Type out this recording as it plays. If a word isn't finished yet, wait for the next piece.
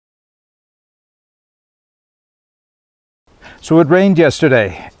So it rained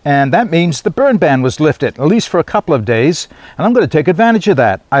yesterday, and that means the burn ban was lifted, at least for a couple of days, and I'm going to take advantage of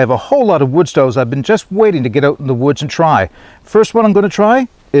that. I have a whole lot of wood stoves I've been just waiting to get out in the woods and try. First one I'm going to try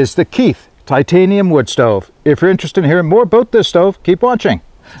is the Keith titanium wood stove. If you're interested in hearing more about this stove, keep watching.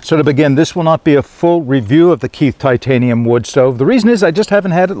 So to begin, this will not be a full review of the Keith titanium wood stove. The reason is I just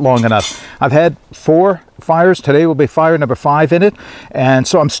haven't had it long enough. I've had 4 fires. Today will be fire number 5 in it. And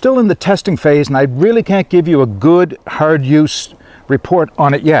so I'm still in the testing phase, and I really can't give you a good hard use report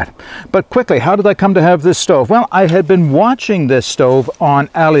on it yet. But quickly, how did I come to have this stove? Well, I had been watching this stove on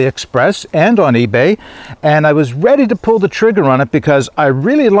AliExpress and on eBay, and I was ready to pull the trigger on it because I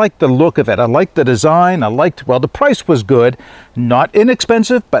really liked the look of it. I liked the design. I liked, well, the price was good. Not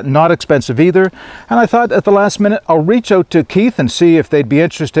inexpensive, but not expensive either. And I thought at the last minute, I'll reach out to Keith and see if they'd be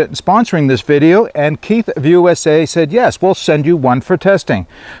interested in sponsoring this video. And Keith of USA said, yes, we'll send you one for testing.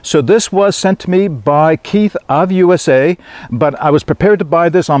 So this was sent to me by Keith of USA, but I was prepared to buy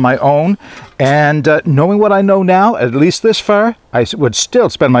this on my own. And knowing what I know now, at least this far, I would still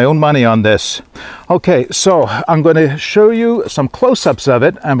spend my own money on this. Okay, so I'm going to show you some close-ups of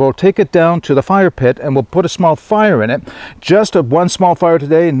it, and we'll take it down to the fire pit and we'll put a small fire in it. Just one small fire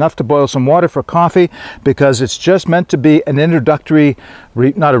today, enough to boil some water for coffee, because it's just meant to be an introductory,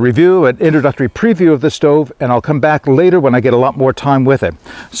 not a review, an introductory preview of the stove, and I'll come back later when I get a lot more time with it.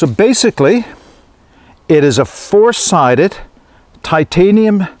 So basically, it is a 4-sided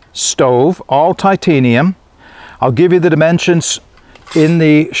titanium stove, all titanium. I'll give you the dimensions in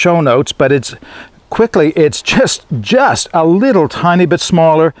the show notes, but it's just a little tiny bit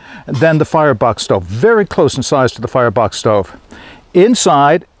smaller than the firebox stove. Very close in size to the firebox stove.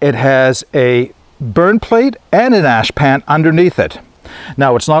 Inside, it has a burn plate and an ash pan underneath it.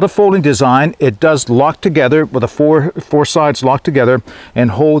 Now, it's not a folding design. It does lock together with the four sides locked together and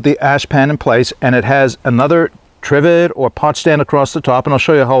hold the ash pan in place, and it has another trivet or pot stand across the top, and I'll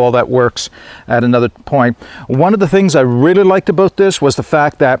show you how all that works at another point. One of the things I really liked about this was the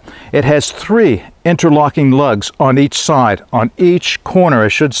fact that it has 3 interlocking lugs on each side, on each corner I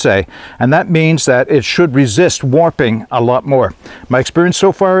should say, and that means that it should resist warping a lot more. My experience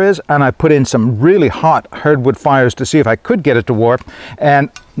so far is, and I put in some really hot hardwood fires to see if I could get it to warp, and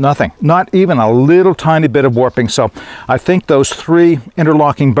nothing, not even a little tiny bit of warping. So I think those 3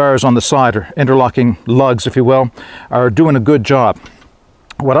 interlocking bars on the side, or interlocking lugs if you will, are doing a good job.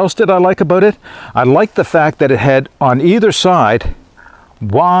 What else did I like about it? I liked the fact that it had on either side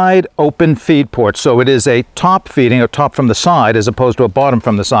wide open feed ports. So it is a top feeding, or top from the side as opposed to a bottom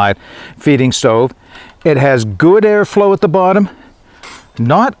from the side feeding stove. It has good airflow at the bottom.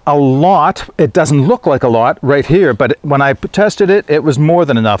 Not a lot. It doesn't look like a lot right here, but when I tested it, it was more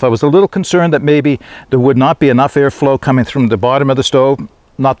than enough. I was a little concerned that maybe there would not be enough airflow coming from the bottom of the stove.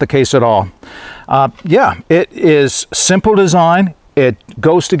 Not the case at all. Yeah, it is simple design. It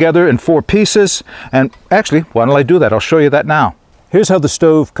goes together in 4 pieces. And actually, why don't I do that? I'll show you that now. Here's how the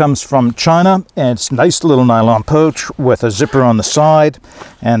stove comes from China, and it's a nice little nylon pouch with a zipper on the side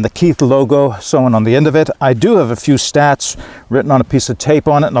and the Keith logo sewn on the end of it. I do have a few stats written on a piece of tape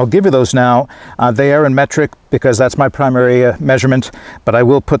on it, and I'll give you those now. They are in metric because that's my primary measurement, but I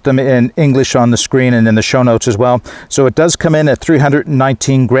will put them in English on the screen and in the show notes as well. So it does come in at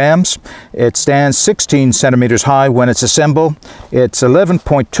 319 grams. It stands 16 centimeters high when it's assembled. It's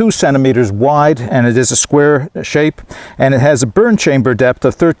 11.2 centimeters wide, and it is a square shape, and it has a burn chamber depth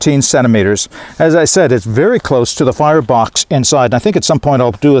of 13 centimeters. As I said, it's very close to the firebox inside, and I think at some point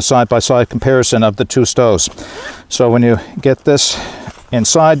I'll do a side-by-side comparison of the 2 stoves. So when you get this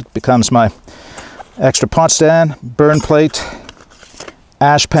inside, it becomes my extra pot stand, burn plate,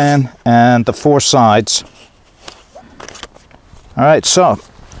 ash pan, and the 4 sides. All right, so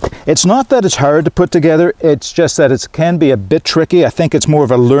it's not that it's hard to put together, it's just that it can be a bit tricky. I think it's more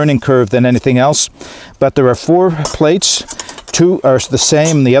of a learning curve than anything else. But there are 4 plates. 2 are the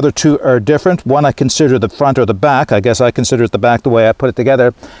same, the other 2 are different. One I consider the front or the back. I guess I consider it the back the way I put it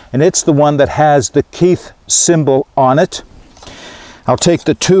together. And it's the one that has the Keith symbol on it. I'll take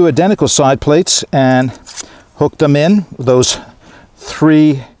the 2 identical side plates and hook them in, those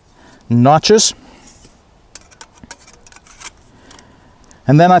 3 notches.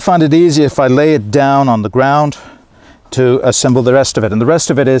 And then I find it easy if I lay it down on the ground to assemble the rest of it. And the rest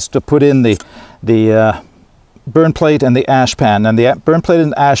of it is to put in the burn plate and the ash pan. And the burn plate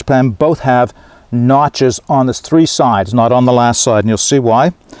and the ash pan both have notches on the 3 sides, not on the last side, and you'll see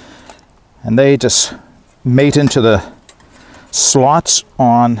why. And they just mate into the slots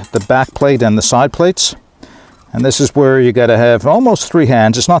on the back plate and the side plates. And this is where you got to have almost 3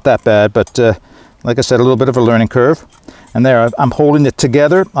 hands. It's not that bad, but like I said, a little bit of a learning curve. And there, I'm holding it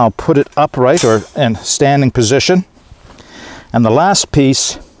together. I'll put it upright or in standing position. And the last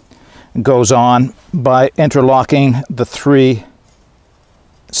piece goes on by interlocking the 3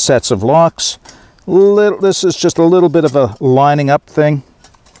 sets of locks. This is just a little bit of a lining up thing.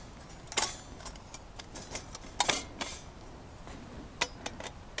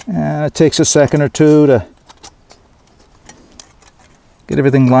 And it takes a second or two to get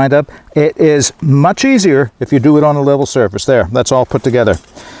everything lined up. It is much easier if you do it on a level surface. There, that's all put together.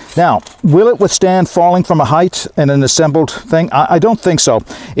 Now, will it withstand falling from a height in an assembled thing? I don't think so.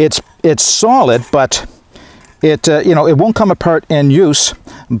 It's solid, but it it won't come apart in use,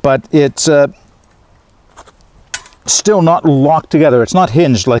 but it's still not locked together. It's not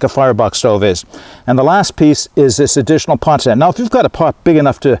hinged like a firebox stove is. And the last piece is this additional pot stand. Now, if you've got a pot big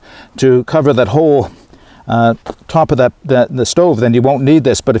enough to cover that whole top of the stove, then you won't need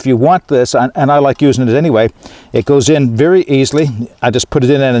this. But if you want this, and I like using it anyway, it goes in very easily. I just put it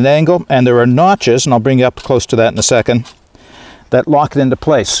in at an angle, and there are notches, and I'll bring you up close to that in a second, that lock it into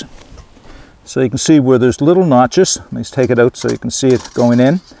place. So you can see where there's little notches. Let me just take it out so you can see it going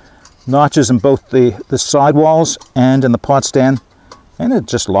in. Notches in both the side walls and in the pot stand, and it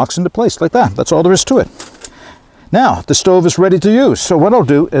just locks into place like that. That's all there is to it. Now the stove is ready to use. So what I'll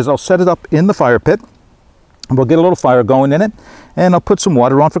do is I'll set it up in the fire pit. We'll get a little fire going in it, and I'll put some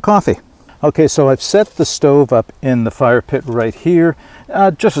water on for coffee. Okay, so I've set the stove up in the fire pit right here,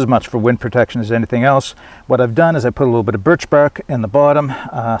 just as much for wind protection as anything else. What I've done is I put a little bit of birch bark in the bottom,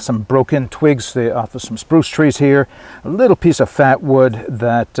 some broken twigs off of some spruce trees here, a little piece of fat wood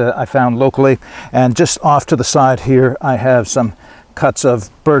that I found locally, and just off to the side here I have some cuts of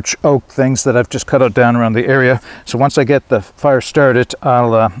birch oak things that I've just cut out down around the area. So once I get the fire started,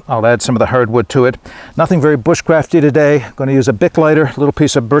 I'll add some of the hardwood to it. Nothing very bushcrafty today. I'm going to use a Bic lighter, a little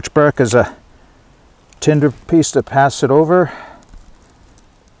piece of birch bark as a tinder piece to pass it over,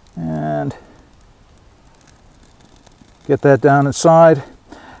 and get that down inside.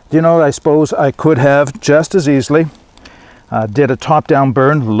 Do you know, I suppose I could have just as easily did a top-down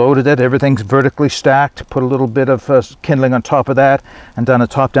burn, loaded it, everything's vertically stacked, put a little bit of kindling on top of that, and done a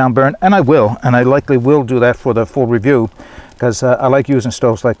top-down burn, and I will, and I likely will do that for the full review, because I like using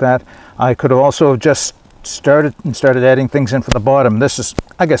stoves like that. I could have also just started adding things in from the bottom. This is,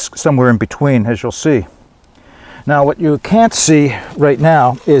 I guess, somewhere in between, as you'll see. Now, what you can't see right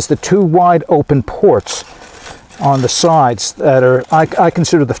now is the 2 wide open ports on the sides that are, I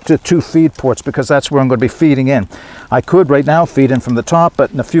consider the 2 feed ports, because that's where I'm going to be feeding in. I could right now feed in from the top,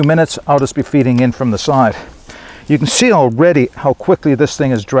 but in a few minutes I'll just be feeding in from the side. You can see already how quickly this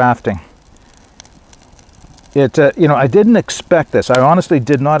thing is drafting. I didn't expect this. I honestly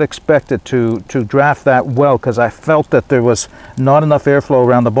did not expect it to draft that well, because I felt that there was not enough airflow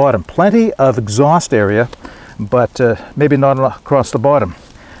around the bottom. Plenty of exhaust area, but maybe not across the bottom.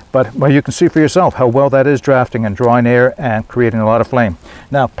 But well, you can see for yourself how well that is drafting and drawing air and creating a lot of flame.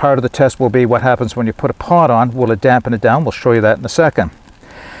 Now, part of the test will be what happens when you put a pot on. Will it dampen it down? We'll show you that in a second.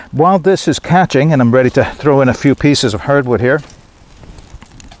 While this is catching, and I'm ready to throw in a few pieces of hardwood here,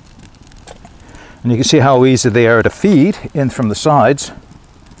 and you can see how easy they are to feed in from the sides.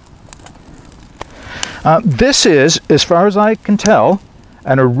 This is, as far as I can tell,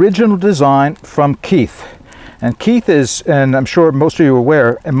 an original design from Keith. And Keith is, and I'm sure most of you are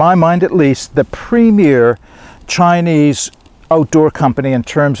aware, in my mind at least, the premier Chinese outdoor company in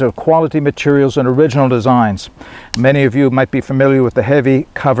terms of quality materials and original designs. Many of you might be familiar with the heavy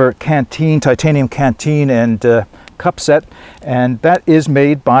cover canteen, titanium canteen and cup set, and that is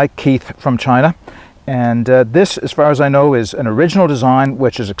made by Keith from China. And this, as far as I know, is an original design,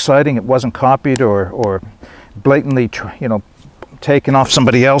 which is exciting. It wasn't copied or blatantly, taken off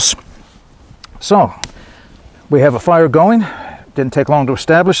somebody else. So we have a fire going. Didn't take long to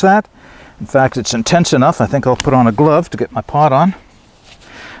establish that. In fact, it's intense enough. I think I'll put on a glove to get my pot on.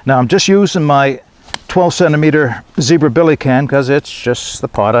 Now I'm just using my 12 centimeter zebra billy can, because it's just the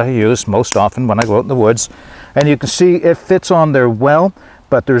pot I use most often when I go out in the woods. And you can see it fits on there well,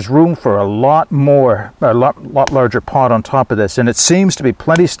 but there's room for a lot larger pot on top of this, and it seems to be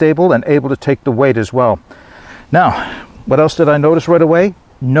plenty stable and able to take the weight as well. Now, what else did I notice right away?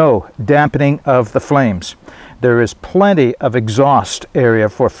 No dampening of the flames. There is plenty of exhaust area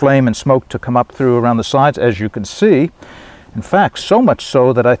for flame and smoke to come up through around the sides, as you can see. In fact, so much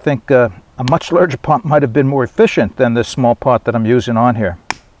so that I think a much larger pot might have been more efficient than this small pot that I'm using on here.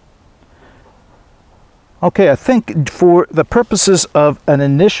 Okay, I think for the purposes of an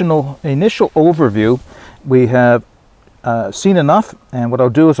initial overview, we have seen enough, and what I'll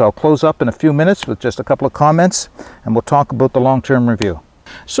do is I'll close up in a few minutes with just a couple of comments, and we'll talk about the long-term review.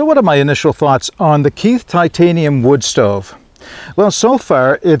 So what are my initial thoughts on the Keith titanium wood stove? Well, so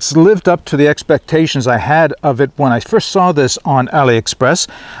far it's lived up to the expectations I had of it when I first saw this on AliExpress.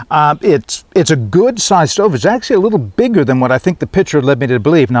 It's a good sized stove. It's actually a little bigger than what I think the picture led me to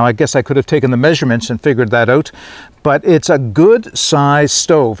believe. Now, I guess I could have taken the measurements and figured that out, but it's a good sized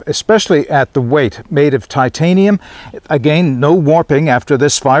stove, especially at the weight. Made of titanium. Again, no warping after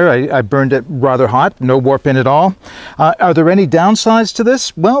this fire. I burned it rather hot, no warping at all. Are there any downsides to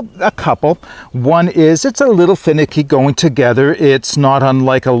this? Well, a couple. One is it's a little finicky going together. It's not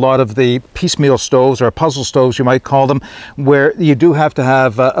unlike a lot of the piecemeal stoves or puzzle stoves, you might call them, where you do have to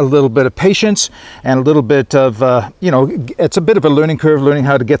have a little bit of patience and a little bit of, it's a bit of a learning curve, learning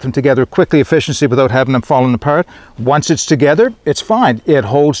how to get them together quickly, efficiency, without having them falling apart. Once it's together, it's fine. It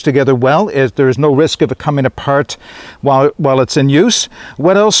holds together well. There's no risk of it coming apart while it's in use.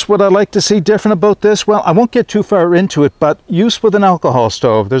 What else would I like to see different about this? Well, I won't get too far into it, but use with an alcohol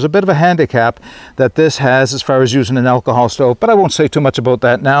stove. There's a bit of a handicap that this has as far as using an alcohol stove, but I won't say too much about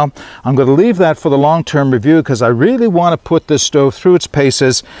that now. I'm going to leave that for the long-term review because I really want to put this stove through its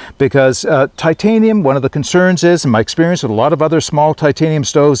paces, because titanium, one of the concerns is, in my experience with a lot of other small titanium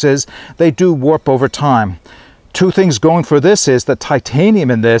stoves, is they do warp over time. Two things going for this is that titanium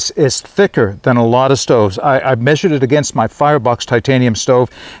in this is thicker than a lot of stoves. I measured it against my Firebox titanium stove,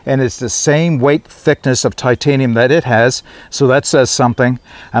 and it's the same weight thickness of titanium that it has, so that says something.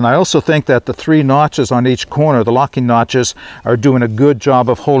 And I also think that the 3 notches on each corner, the locking notches, are doing a good job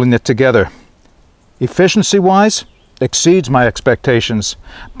of holding it together. Efficiency-wise, exceeds my expectations,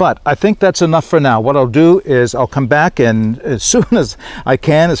 but I think that's enough for now. What I'll do is I'll come back and as soon as I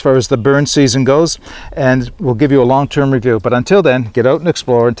can, as far as the burn season goes, and we'll give you a long-term review. But until then, get out and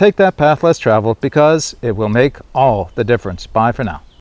explore and take that path less traveled, because it will make all the difference. Bye for now.